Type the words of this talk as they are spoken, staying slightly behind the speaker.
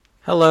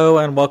Hello,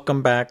 and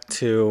welcome back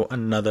to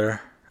another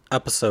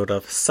episode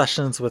of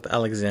Sessions with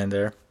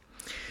Alexander.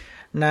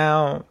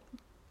 Now,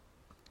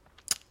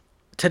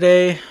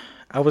 today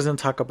I was going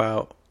to talk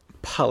about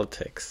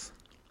politics,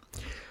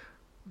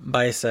 but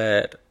I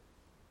said,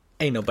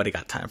 ain't nobody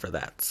got time for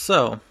that.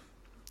 So,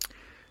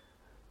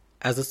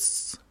 as a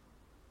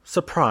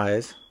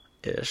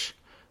surprise-ish,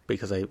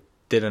 because I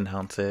did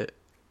announce it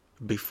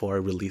before I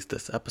released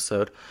this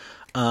episode,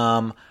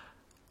 but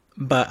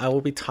I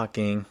will be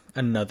talking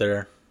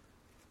another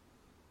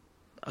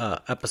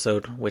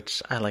episode,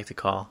 which I like to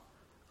call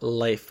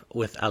Life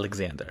with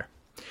Alexander.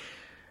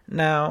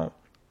 Now,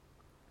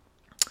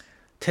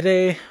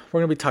 today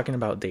we're going to be talking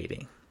about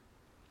dating.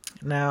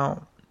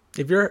 Now,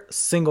 if you're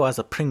single as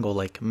a Pringle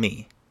like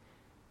me,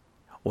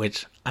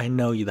 which I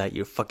know that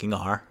you fucking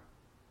are,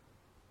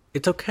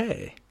 it's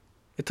okay.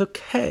 It's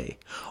okay.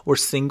 We're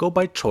single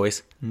by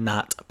choice,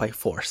 not by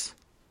force.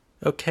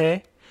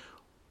 Okay?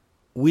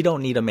 We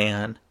don't need a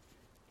man.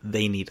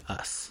 They need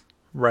us.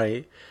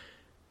 Right?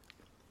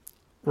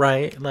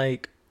 Right?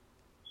 Like,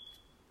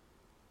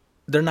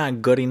 they're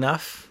not good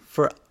enough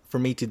for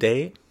me to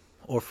date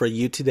or for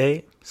you to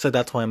date, so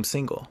that's why I'm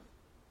single.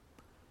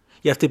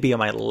 You have to be on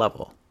my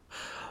level.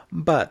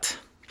 But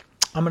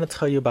I'm going to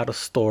tell you about a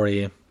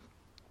story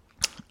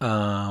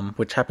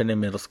which happened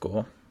in middle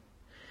school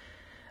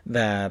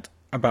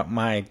about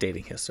my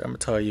dating history. I'm going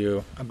to tell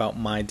you about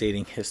my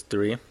dating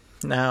history.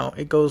 Now,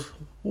 it goes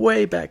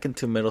way back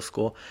into middle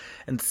school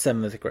in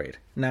 7th grade.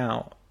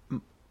 Now,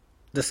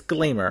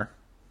 disclaimer,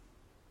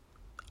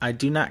 I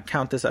do not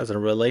count this as a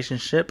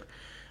relationship,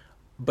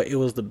 but it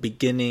was the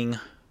beginning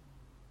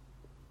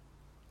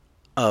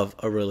of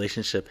a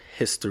relationship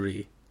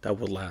history that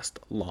would last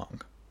long.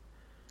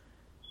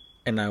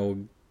 And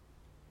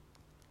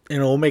it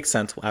will make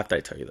sense after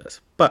I tell you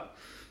this. But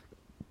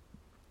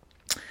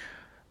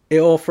it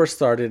all first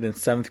started in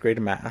 7th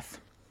grade math.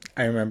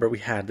 I remember we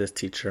had this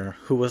teacher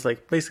who was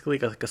basically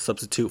like a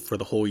substitute for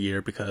the whole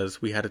year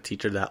because we had a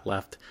teacher that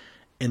left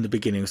in the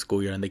beginning of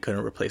school year and they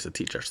couldn't replace a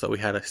teacher. So we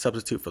had a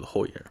substitute for the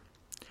whole year.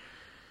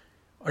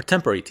 Our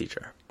temporary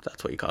teacher,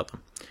 that's what you called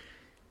them.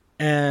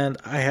 And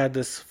I had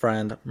this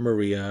friend,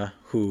 Maria,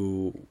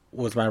 who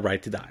was my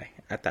ride to die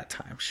at that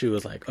time. She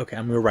was like, okay,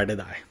 I'm your ride to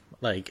die.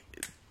 Like,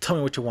 tell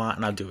me what you want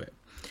and I'll do it.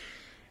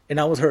 And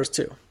I was hers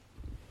too.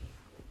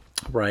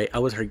 Right? I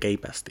was her gay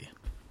bestie.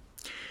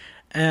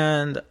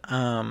 And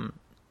I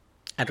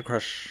had a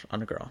crush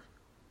on a girl.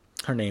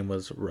 Her name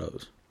was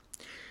Rose.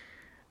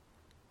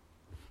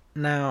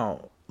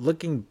 Now,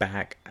 looking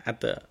back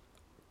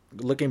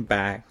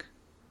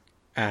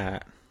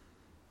at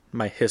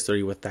my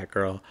history with that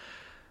girl,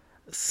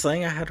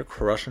 saying I had a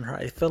crush on her,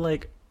 I feel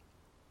like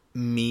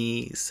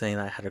me saying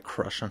I had a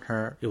crush on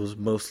her, it was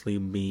mostly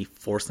me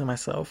forcing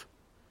myself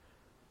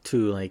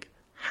to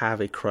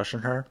have a crush on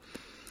her,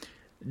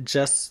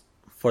 just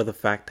for the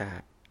fact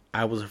that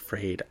I was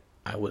afraid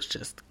I was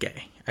just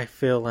gay. I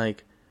feel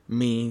like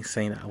me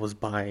saying I was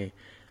bi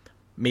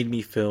made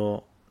me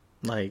feel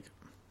like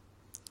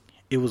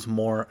it was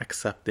more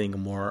accepting,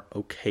 more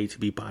okay to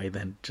be bi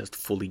than just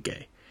fully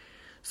gay.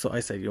 So I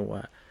said, you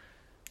know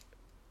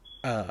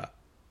what?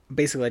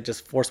 Basically, I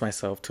just forced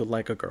myself to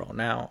like a girl.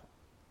 Now,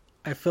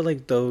 I feel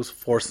like those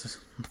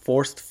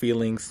forced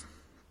feelings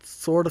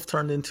sort of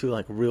turned into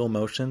real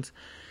emotions,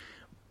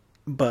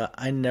 but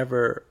I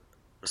never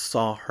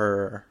saw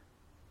her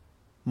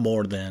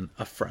more than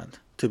a friend,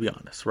 to be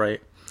honest,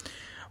 right?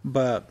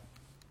 But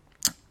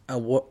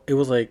it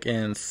was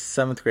in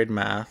 7th grade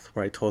math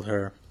where I told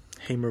her,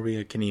 hey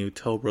Maria, can you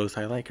tell Rose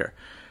I like her?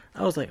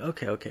 I was like,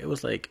 okay. It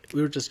was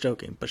we were just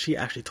joking, but she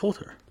actually told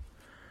her.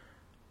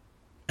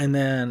 And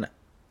then,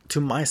 to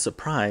my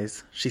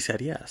surprise, she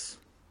said yes,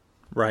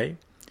 right?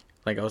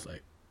 I was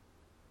like,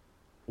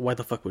 why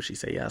the fuck would she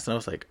say yes? And I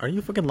was like, are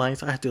you fucking lying?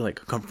 So I had to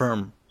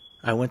confirm.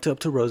 I went up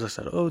to Rose, I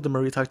said, oh, did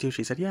Maria talk to you?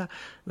 She said, yeah. It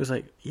was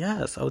like,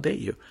 yes, I'll date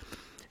you.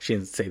 She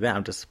didn't say that,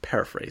 I'm just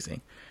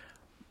paraphrasing.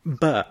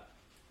 But,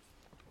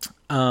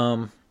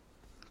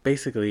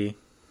 basically,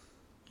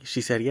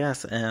 she said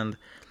yes, and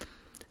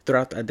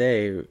throughout that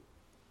day,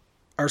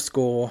 our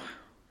school,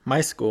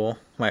 my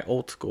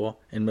old school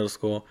in middle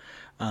school,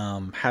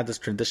 had this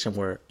tradition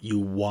where you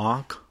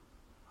walk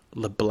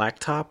the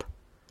blacktop,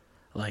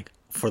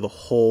 for the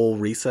whole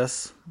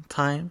recess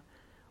time,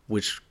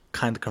 which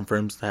kind of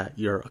confirms that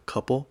you're a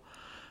couple.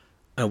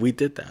 And we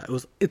did that.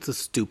 It's a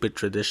stupid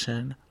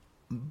tradition,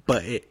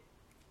 but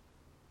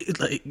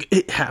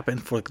it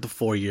happened for the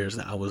 4 years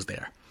that I was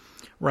there,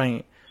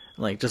 right?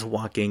 Just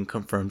walking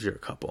confirms you're a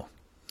couple,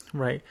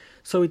 right?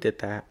 So we did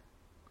that.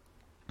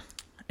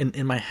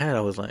 In my head,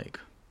 I was like,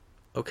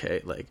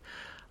 okay,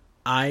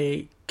 I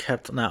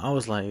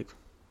was like,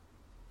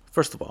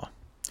 first of all,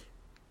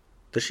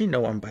 does she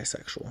know I'm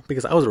bisexual?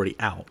 Because I was already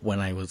out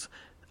when I was,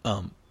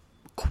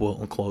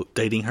 quote unquote,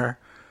 dating her.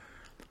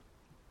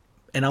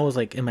 And I was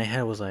in my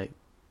head, I was like,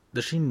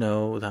 does she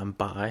know that I'm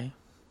bi?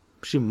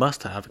 She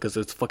must have, because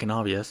it's fucking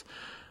obvious.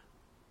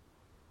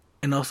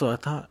 And also, I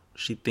thought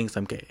she thinks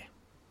I'm gay.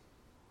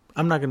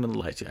 I'm not going to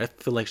lie to you. I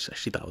feel like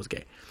she thought I was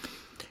gay.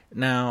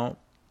 Now,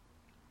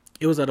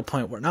 it was at a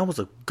point where I was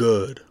a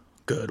good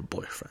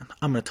boyfriend.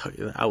 I'm gonna tell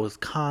you that. I was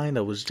kind,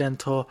 I was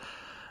gentle,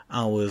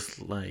 I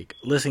was like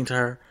listening to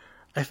her.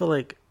 I feel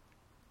like,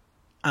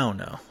 I don't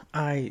know.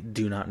 I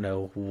do not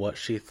know what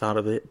she thought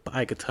of it, but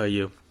I could tell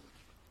you,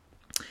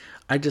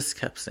 I just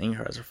kept seeing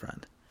her as a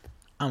friend.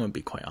 I'm gonna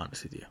be quite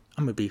honest with you.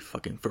 I'm gonna be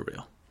fucking for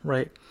real,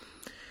 right?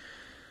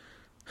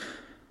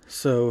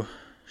 So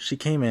she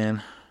came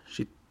in,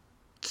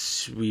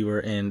 we were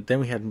in, then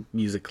we had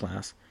music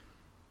class,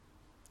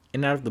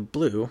 and out of the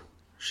blue,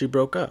 she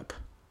broke up.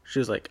 She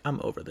was like, I'm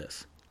over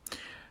this.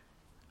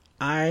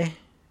 I'm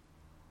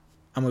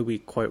gonna be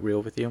quite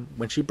real with you.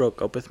 When she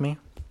broke up with me,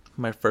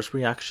 my first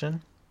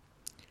reaction,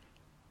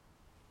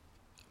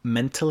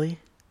 mentally,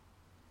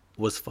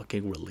 was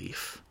fucking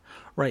relief.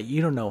 Right?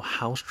 You don't know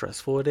how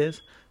stressful it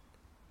is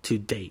to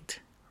date,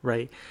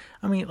 right?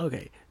 I mean,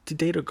 okay, to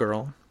date a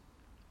girl,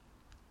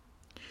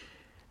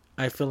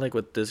 I feel like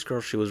with this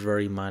girl, she was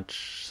very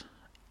much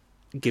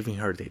giving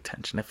her the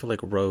attention. I feel like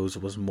Rose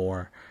was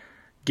more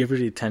give her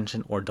the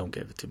attention or don't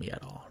give it to me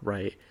at all,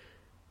 right?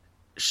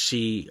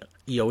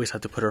 You always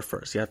have to put her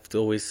first. You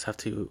always have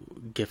to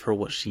give her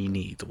what she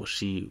needs, what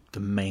she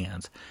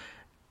demands.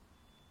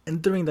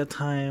 And during that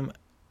time,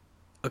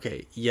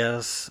 okay,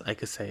 yes, I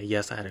could say,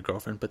 yes, I had a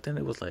girlfriend, but then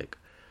it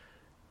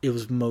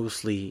was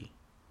mostly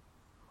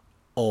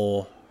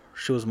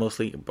she was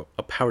mostly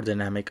a power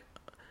dynamic.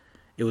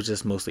 It was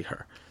just mostly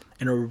her.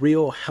 In a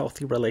real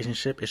healthy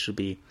relationship, it should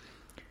be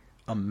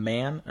a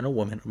man and a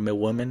woman and a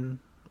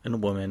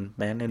woman,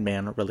 man and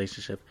man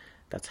relationship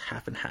that's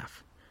half and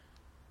half.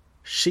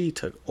 She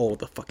took all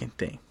the fucking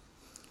thing.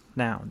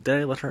 Now, did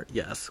I let her?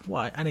 Yes.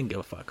 Why? I didn't give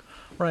a fuck.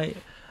 Right?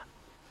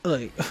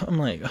 Like, I'm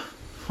like,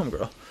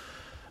 homegirl.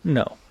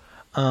 No.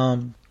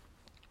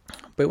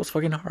 But it was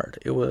fucking hard.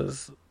 I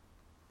was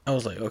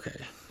like,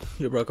 okay,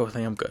 you broke up with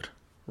me, I'm good.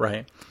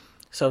 Right?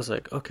 So I was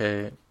like,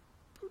 okay,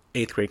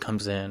 8th grade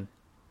comes in.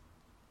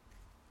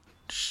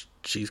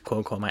 She's quote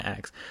unquote my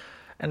ex.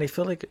 And I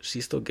feel like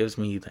she still gives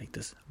me like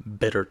this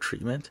bitter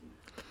treatment.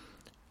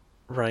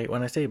 Right?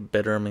 When I say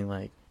bitter, I mean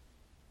like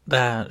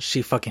that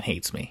she fucking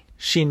hates me.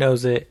 She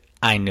knows it.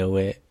 I know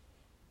it.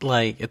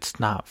 Like, it's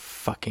not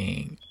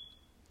fucking,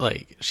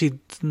 like, she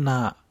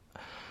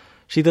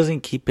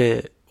doesn't keep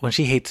it. When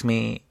she hates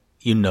me,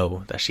 you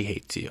know that she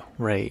hates you,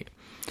 right?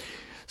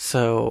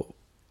 So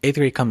 8th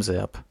grade comes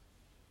up.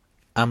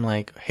 I'm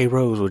like, hey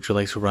Rose, would you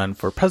like to run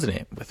for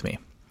president with me?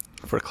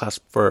 Not class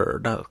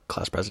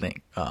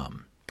president.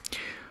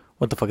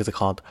 What the fuck is it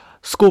called?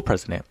 School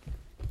president.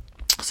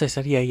 So I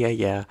said,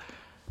 yeah.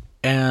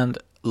 And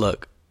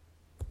look,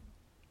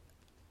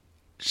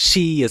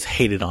 she is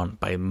hated on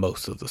by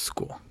most of the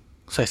school.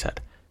 So I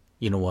said,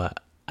 you know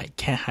what? I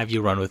can't have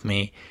you run with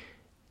me.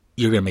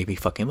 You're going to make me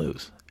fucking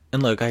lose.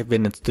 And look, I've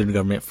been in student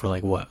government for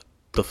like,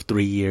 the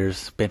 3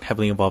 years, been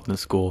heavily involved in the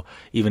school,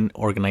 even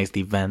organized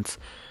events.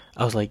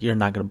 I was like, you're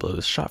not going to blow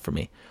this shot for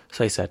me.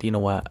 So I said, you know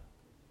what?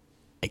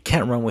 I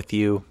can't run with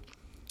you.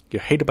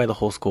 You're hated by the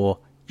whole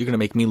school. You're going to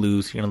make me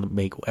lose. You're going to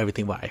make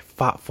everything what I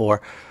fought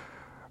for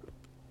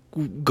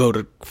go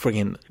to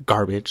friggin'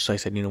 garbage. So I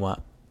said, you know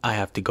what? I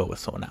have to go with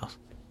someone else.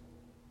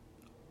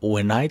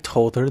 When I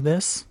told her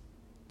this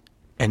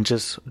and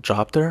just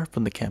dropped her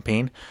from the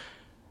campaign,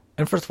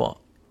 and first of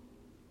all,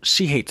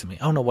 she hates me.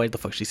 I don't know why the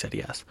fuck she said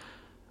yes.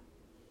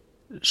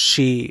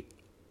 She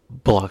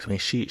blocked me.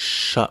 She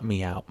shut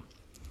me out.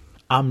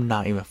 I'm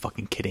not even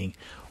fucking kidding.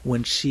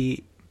 When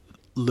she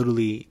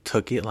literally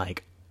took it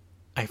like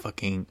I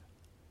fucking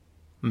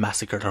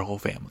massacred her whole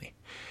family.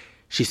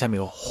 She sent me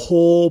a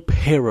whole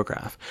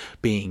paragraph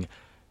being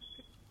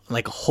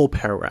like a whole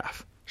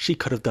paragraph. She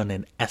could have done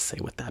an essay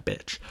with that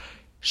bitch.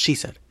 She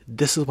said,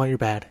 this is why you're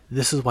bad.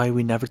 This is why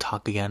we never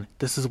talk again.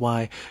 This is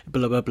why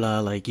blah, blah, blah.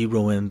 Like, you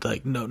ruined,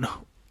 like, no.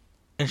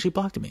 And she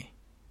blocked me.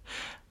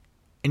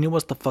 And you know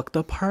what's the fucked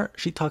up part?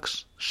 She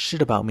talks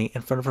shit about me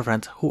in front of her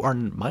friends who are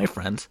my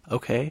friends,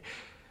 okay?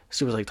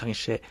 She was like talking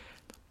shit.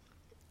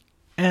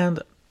 And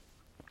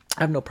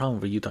I have no problem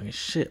with you talking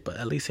shit, but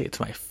at least say it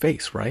to my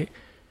face, right?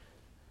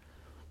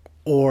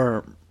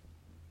 Or,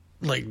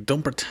 like,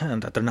 don't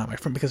pretend that they're not my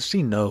friend, because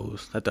she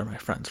knows that they're my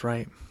friends,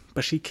 right?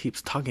 But she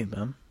keeps talking to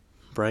them,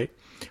 right?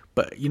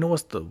 But you know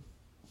what's the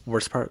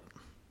worst part?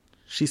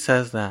 She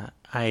says that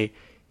I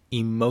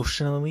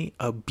emotionally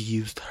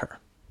abused her.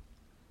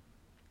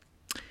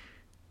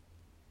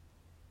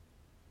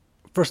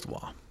 First of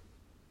all,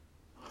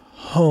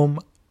 home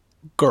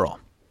girl,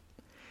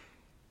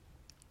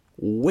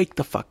 wake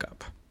the fuck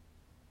up.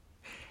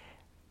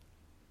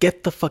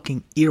 Get the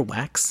fucking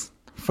earwax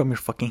from your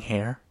fucking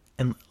hair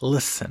and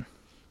listen.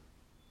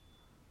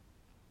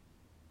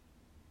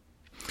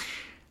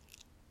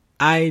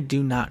 I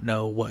do not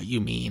know what you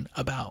mean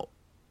about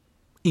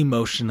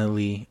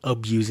emotionally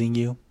abusing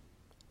you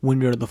when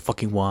you're the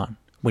fucking one.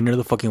 When you're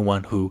the fucking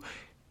one who,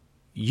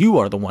 you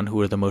are the one who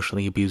are the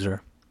emotionally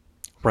abuser,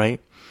 right?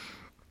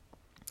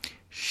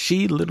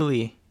 She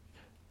literally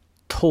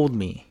told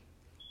me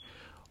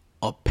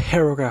a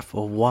paragraph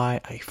of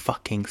why I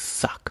fucking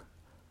suck.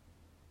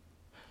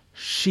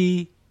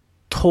 She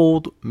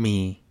told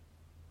me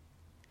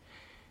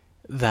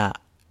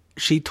that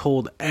she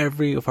told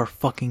every of her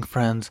fucking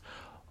friends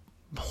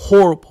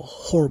horrible,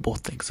 horrible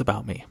things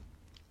about me.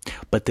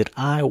 But did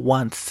I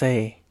once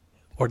say,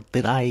 or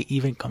did I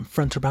even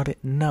confront her about it?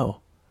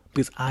 No.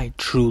 Because I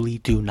truly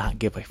do not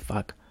give a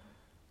fuck.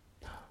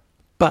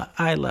 But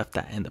I left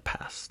that in the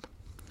past,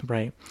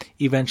 right?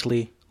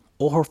 Eventually,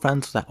 all her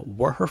friends that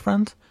were her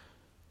friends,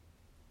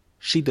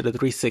 she did a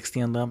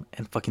 360 on them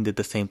and fucking did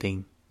the same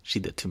thing she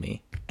did to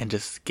me. And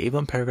just gave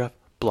them a paragraph,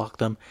 blocked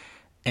them,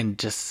 and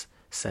just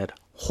said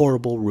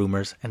horrible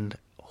rumors and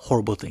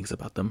horrible things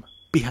about them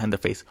behind their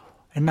face.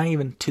 And not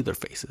even to their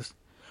faces.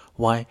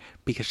 Why?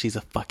 Because she's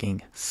a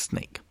fucking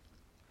snake.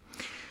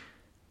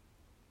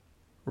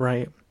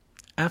 Right?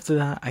 After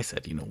that, I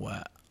said, you know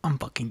what? I'm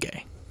fucking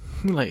gay.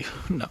 Like,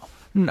 no,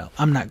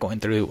 I'm not going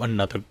through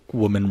another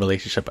woman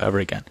relationship ever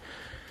again.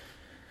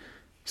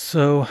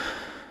 So,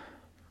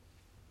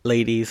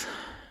 ladies,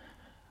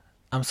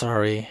 I'm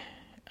sorry.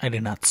 I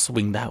did not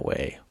swing that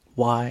way.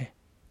 Why?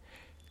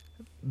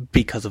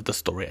 Because of the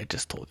story I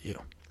just told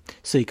you.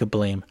 So you could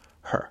blame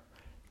her.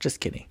 Just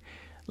kidding.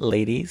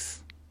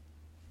 Ladies,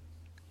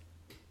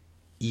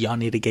 y'all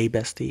need a gay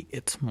bestie.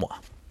 It's moi.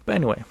 But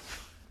anyway,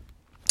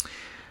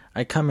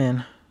 I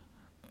come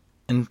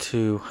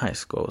into high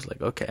school. I was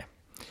like, okay,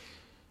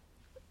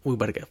 we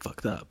better get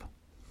fucked up,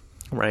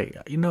 right?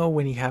 You know,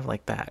 when you have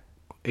like that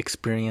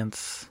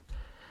experience,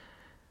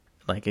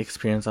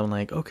 I'm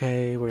like,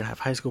 okay, we're gonna have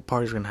high school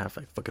parties. We're gonna have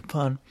like fucking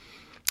fun.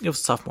 It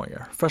was sophomore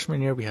year.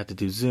 Freshman year, we had to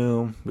do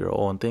Zoom. We were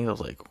all on things. I was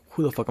like,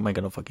 who the fuck am I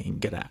gonna fucking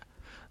get at?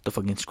 The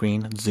fucking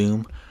screen,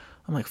 Zoom.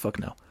 I'm like, fuck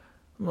no.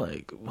 I'm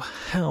like,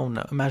 hell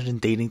no. Imagine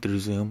dating through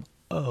Zoom.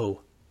 Oh,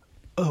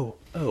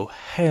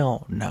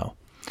 hell no.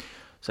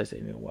 So I say,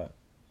 you know what?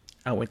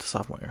 I'll wait till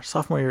sophomore year.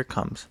 Sophomore year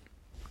comes.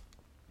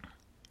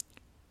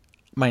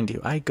 Mind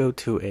you, I go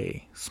to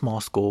a small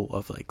school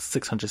of like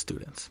 600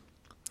 students.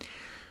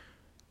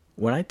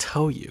 When I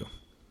tell you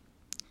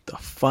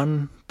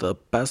the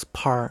best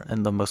part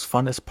and the most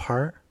funnest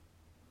part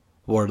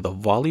were the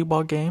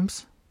volleyball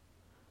games,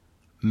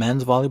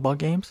 men's volleyball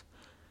games,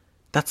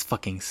 that's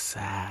fucking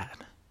sad.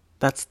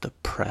 That's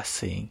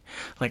depressing.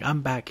 Like,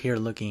 I'm back here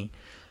looking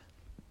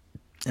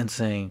and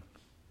saying,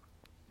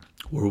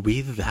 were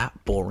we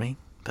that boring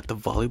that the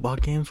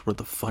volleyball games were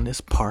the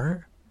funnest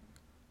part?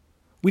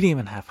 We didn't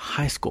even have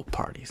high school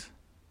parties.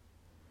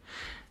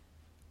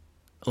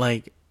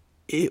 Like,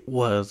 it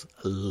was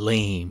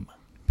lame.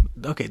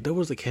 Okay, there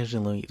was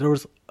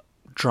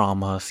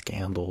drama,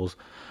 scandals,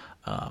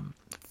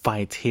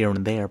 fights here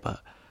and there,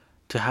 but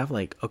to have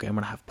like, okay, I'm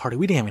gonna have a party.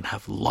 We didn't even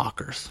have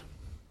lockers.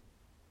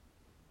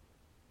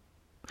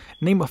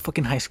 Name a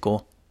fucking high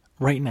school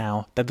right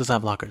now that doesn't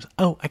have lockers.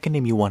 Oh, I can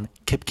name you one.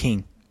 Kip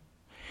King.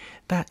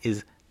 That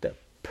is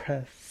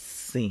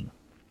depressing.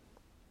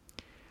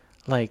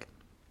 Like,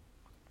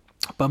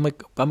 but I'm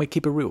gonna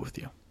keep it real with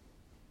you.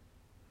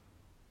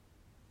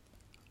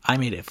 I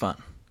made it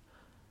fun.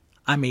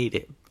 I made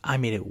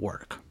it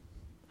work.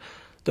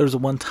 There was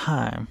one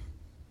time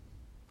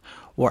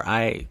where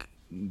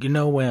you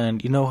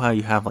know how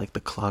you have like the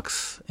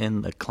clocks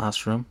in the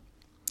classroom?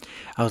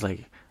 I was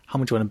like, how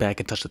much you want to bet I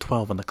can touch the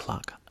 12 on the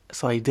clock?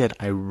 So I did.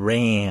 I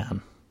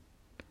ran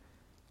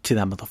to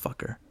that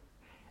motherfucker.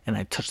 And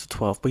I touched the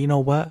 12. But you know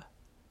what?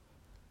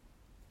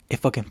 It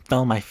fucking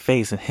fell on my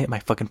face and hit my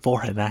fucking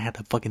forehead. And I had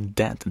a fucking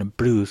dent and a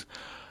bruise.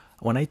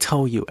 When I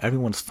tell you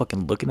everyone's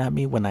fucking looking at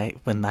me when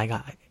I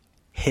got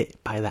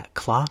hit by that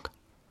clock,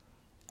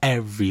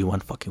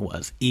 everyone fucking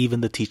was.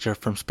 Even the teacher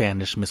from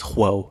Spanish, Miss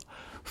Huo,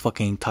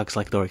 fucking talks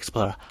like Dora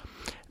Explorer.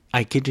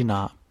 I kid you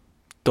not.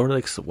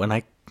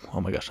 Oh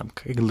my gosh, I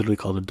can literally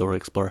call her Dora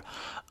Explorer.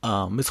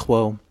 Miss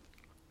Huo,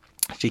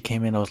 she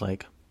came in,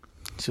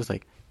 she was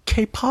like,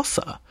 ¿Qué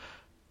pasa?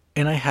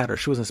 And I had her,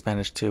 she was in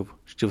Spanish too.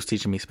 She was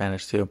teaching me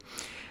Spanish too.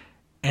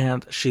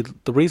 And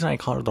the reason I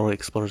call her Dora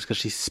Explorer is because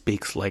she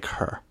speaks like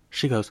her.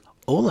 She goes,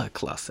 hola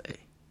clase.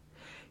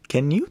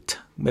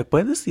 ¿Me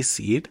puedes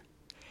decir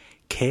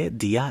qué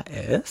día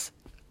es?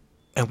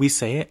 And we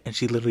say it, and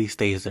she literally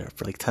stays there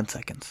for like 10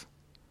 seconds.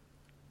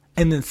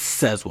 And then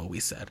says what we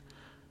said.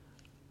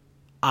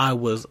 I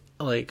was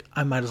like,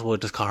 I might as well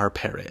just call her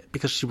Parrot.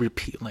 Because she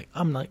repeat, like,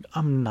 I'm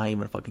not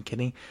even fucking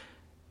kidding.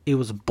 It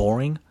was a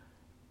boring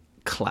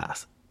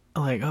class.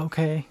 I'm like,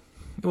 okay.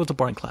 It was a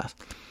boring class.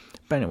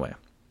 But anyway,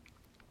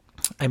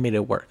 I made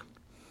it work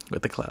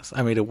with the class.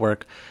 I made it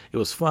work. It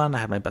was fun. I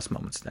had my best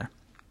moments there.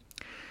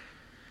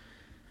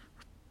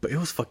 But it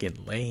was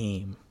fucking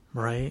lame,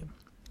 right?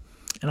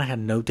 And I had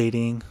no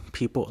dating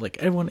people. Like,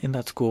 everyone in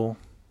that school,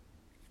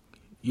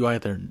 you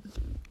either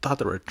thought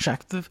they were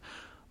attractive,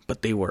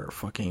 but they were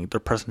fucking,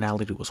 their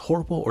personality was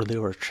horrible, or they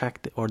were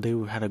attractive, or they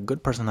had a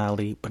good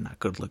personality, but not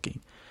good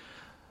looking.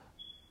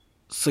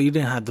 So you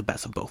didn't have the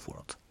best of both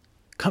worlds.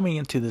 Coming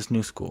into this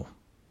new school,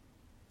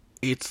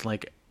 it's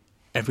like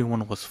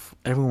everyone was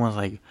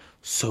like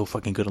so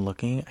fucking good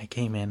looking. I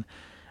came in,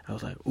 I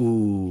was like,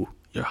 ooh,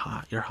 you're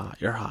hot.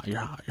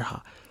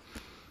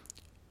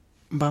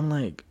 But I'm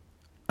like,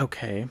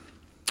 okay,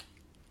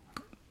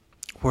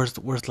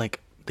 where's like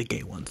the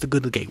gay ones, the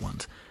good gay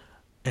ones?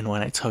 And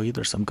when I tell you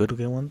there's some good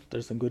gay ones,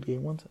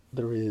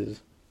 there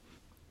is.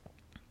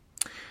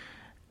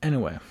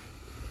 Anyway,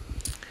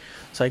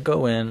 so I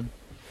go in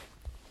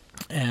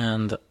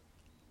and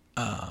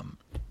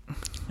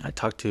I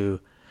talk to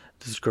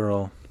this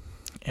girl,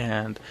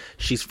 and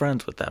she's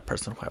friends with that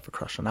person who I have a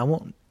crush on. I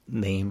won't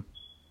name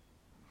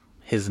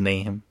his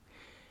name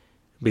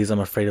because I'm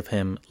afraid of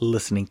him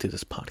listening to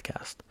this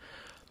podcast.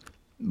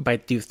 But I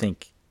do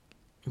think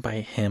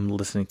by him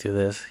listening to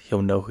this,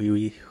 he'll know who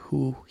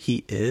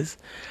he is.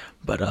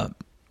 But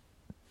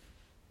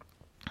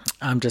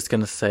I'm just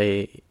gonna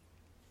say,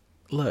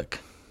 look,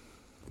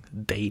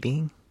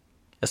 dating,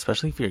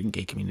 especially if you're in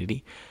gay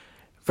community,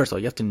 first of all,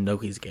 you have to know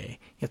he's gay.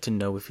 You have to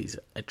know if he's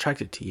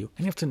attracted to you,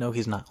 and you have to know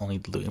he's not only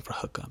looking for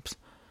hookups.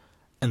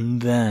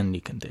 And then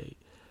you can date.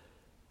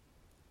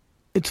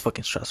 It's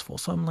fucking stressful.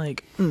 So I'm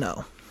like,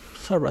 no.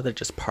 So I'd rather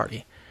just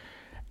party.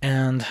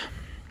 And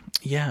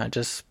yeah,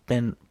 just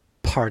been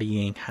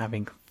partying,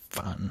 having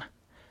fun.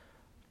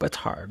 But it's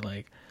hard,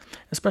 like,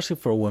 especially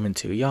for women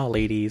too. Y'all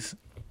ladies,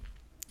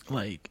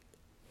 like,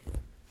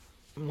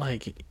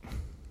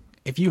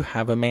 if you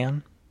have a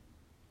man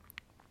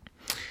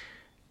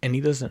and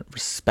he doesn't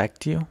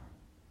respect you,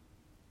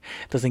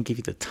 doesn't give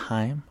you the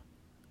time,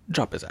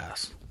 drop his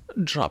ass.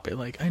 Drop it.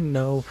 Like, I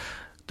know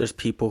there's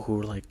people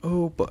who are like,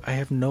 oh, but I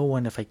have no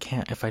one if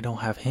I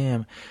don't have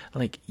him.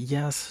 Like,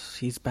 yes,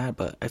 he's bad,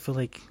 but I feel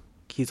like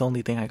he's the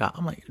only thing I got.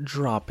 I'm like,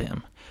 drop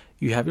him.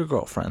 You have your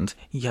girlfriend.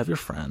 You have your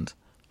friends.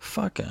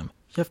 Fuck him.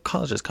 You have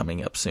colleges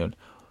coming up soon.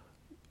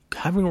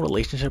 Having a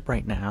relationship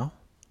right now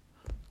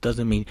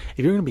doesn't mean,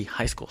 if you're going to be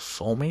high school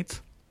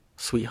soulmates,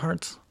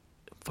 sweethearts,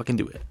 fucking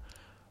do it.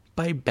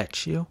 But I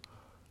bet you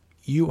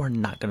are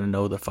not going to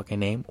know their fucking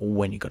name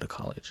when you go to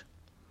college.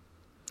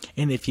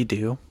 And if you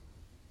do,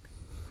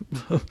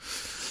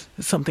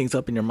 something's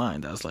up in your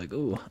mind. I was like,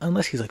 ooh,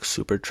 unless he's like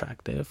super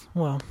attractive.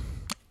 Well,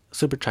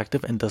 super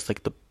attractive and does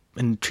like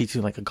and treats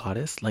you like a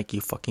goddess, like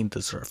you fucking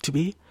deserve to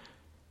be.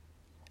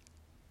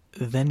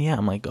 Then yeah,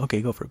 I'm like,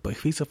 okay, go for it. But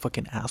if he's a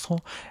fucking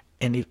asshole,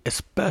 and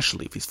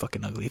especially if he's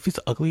fucking ugly, if he's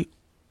ugly,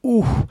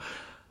 ooh,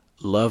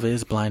 love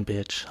is blind,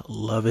 bitch.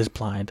 Love is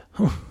blind.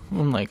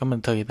 I'm gonna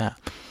tell you that.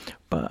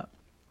 But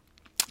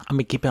I'm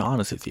gonna keep it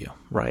honest with you,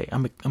 right?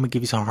 I'm gonna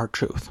give you some hard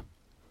truth.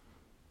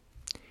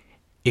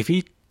 If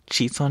he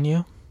cheats on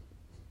you,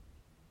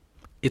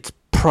 it's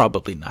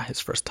probably not his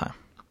first time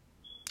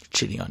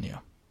cheating on you.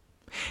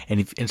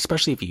 And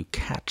especially if you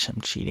catch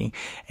him cheating,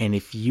 and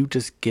if you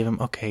just give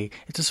him, okay,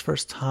 it's his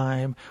first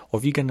time, or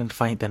if you get in a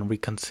fight, then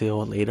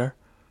reconcile later,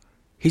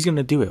 he's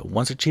gonna do it.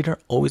 Once a cheater,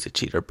 always a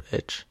cheater,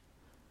 bitch.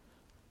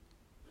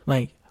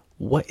 Like,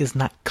 what is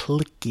not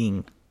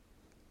clicking?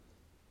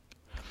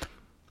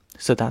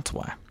 So that's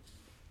why.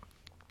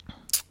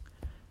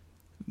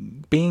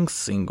 Being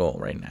single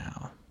right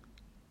now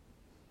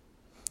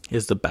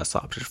is the best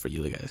option for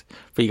you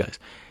guys.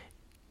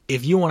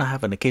 If you want to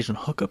have an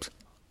occasional hookups,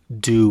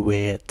 do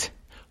it.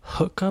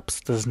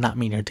 Hookups does not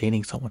mean you're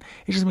dating someone.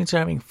 It just means you're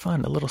having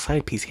fun, a little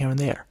side piece here and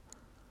there.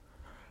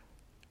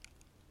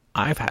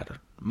 I've had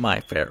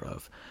my fair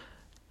of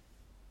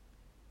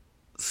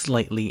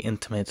slightly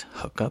intimate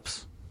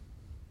hookups.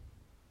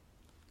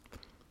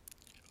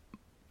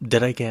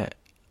 Did I get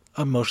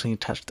emotionally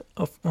attached?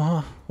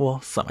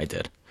 Well, some I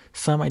did.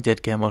 Some I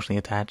did get emotionally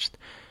attached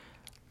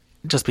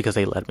just because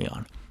they led me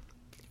on.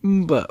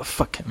 But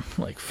fuck him.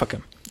 Like, fuck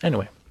him.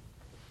 Anyway.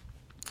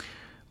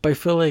 But I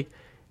feel like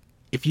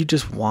if you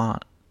just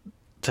want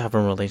to have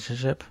a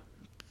relationship,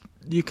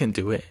 you can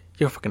do it.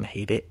 You're fucking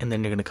hate it. And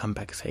then you're going to come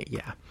back and say,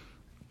 yeah,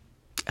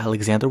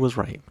 Alexander was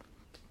right.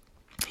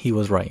 He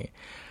was right.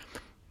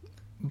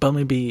 But let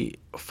me be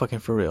fucking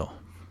for real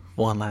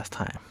one last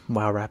time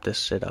while I wrap this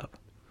shit up.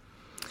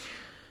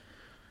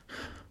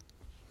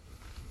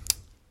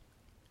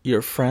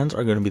 Your friends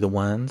are going to be the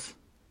ones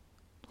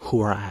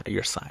who are at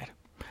your side.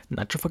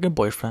 Not your fucking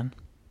boyfriend.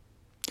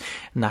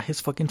 Not his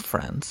fucking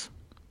friends.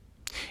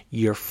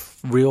 Your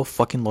real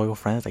fucking loyal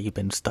friends that you've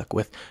been stuck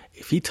with.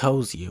 If he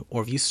tells you,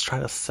 or if you try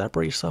to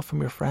separate yourself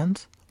from your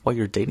friends while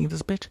you're dating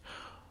this bitch,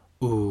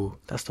 ooh,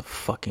 that's the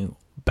fucking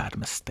bad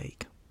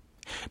mistake.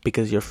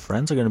 Because your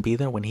friends are going to be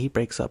there when he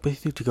breaks up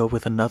with you to go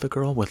with another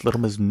girl with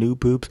Little Miss New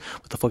Boobs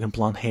with the fucking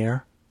blonde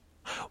hair.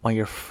 While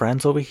your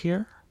friends over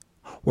here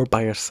were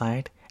by your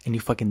side and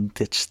you fucking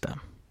ditched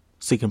them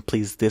so you can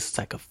please this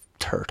sack of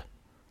turd.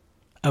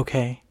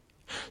 Okay?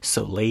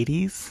 So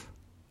ladies,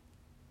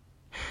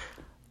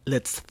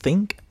 let's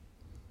think.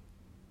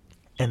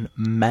 And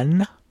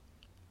men,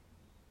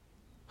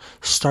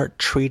 start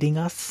treating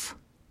us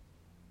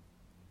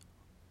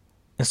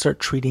and start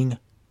treating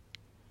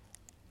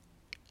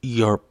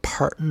your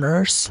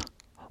partners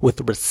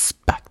with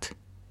respect.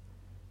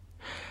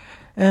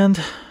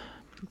 And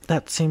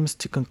that seems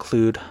to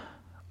conclude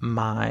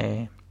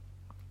my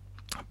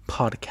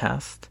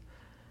podcast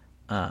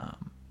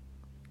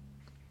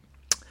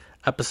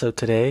episode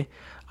today.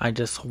 I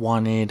just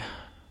wanted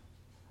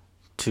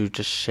to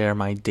just share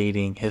my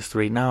dating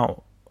history.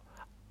 Now,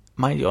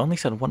 mind you, I only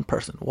said one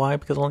person. Why?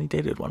 Because I only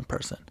dated one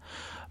person.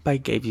 But I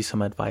gave you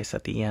some advice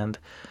at the end.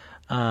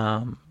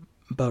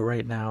 But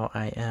right now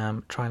I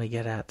am trying to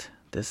get at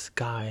this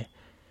guy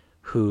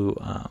who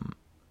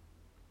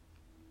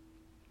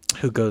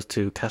goes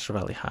to Castro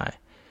Valley High.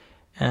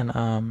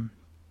 And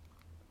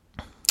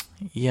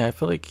yeah, I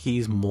feel like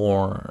he's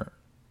more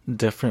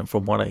different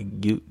from what I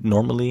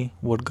normally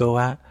would go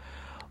at.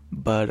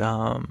 But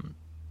I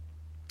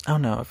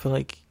don't know, I feel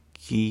like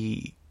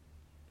I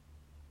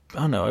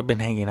don't know, I've been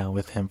hanging out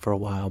with him for a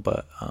while,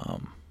 but I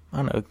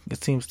don't know,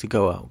 it seems to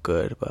go out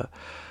good. But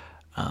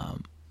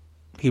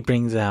he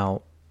brings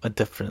out a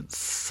different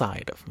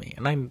side of me.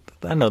 And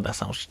I know that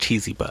sounds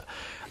cheesy, but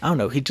I don't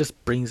know, he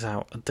just brings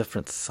out a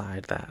different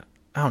side that,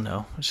 I don't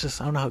know, it's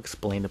just, I don't know how to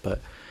explain it,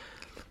 but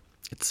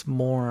it's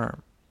more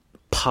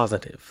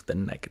positive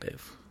than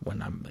negative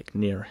when I'm like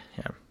near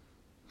him.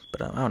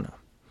 But I don't know.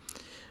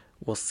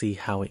 We'll see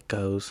how it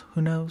goes.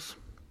 Who knows?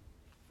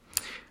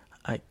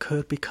 I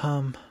could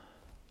become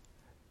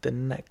the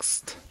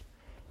next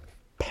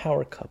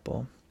power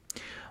couple.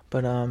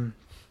 But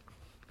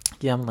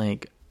yeah, I'm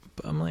like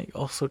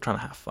also trying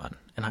to have fun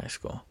in high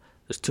school.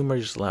 There's 2 more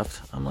years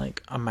left. I'm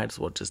like, I might as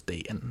well just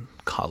date in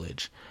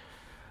college.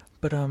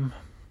 But I'm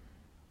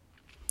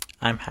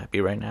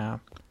happy right now.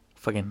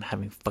 Fucking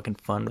having fucking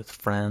fun with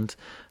friends.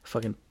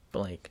 Fucking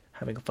like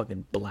having a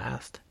fucking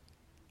blast.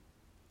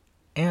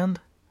 And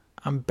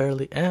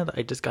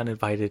I just got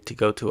invited to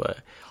go to a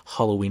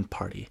Halloween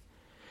party.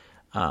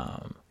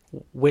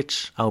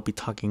 Which I'll be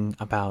talking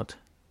about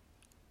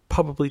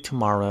probably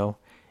tomorrow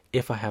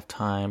if I have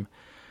time.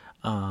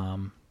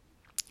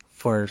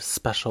 For a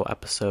special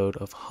episode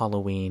of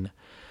Halloween.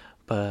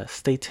 But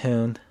stay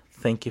tuned.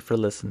 Thank you for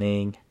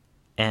listening.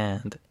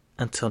 And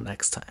until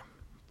next time.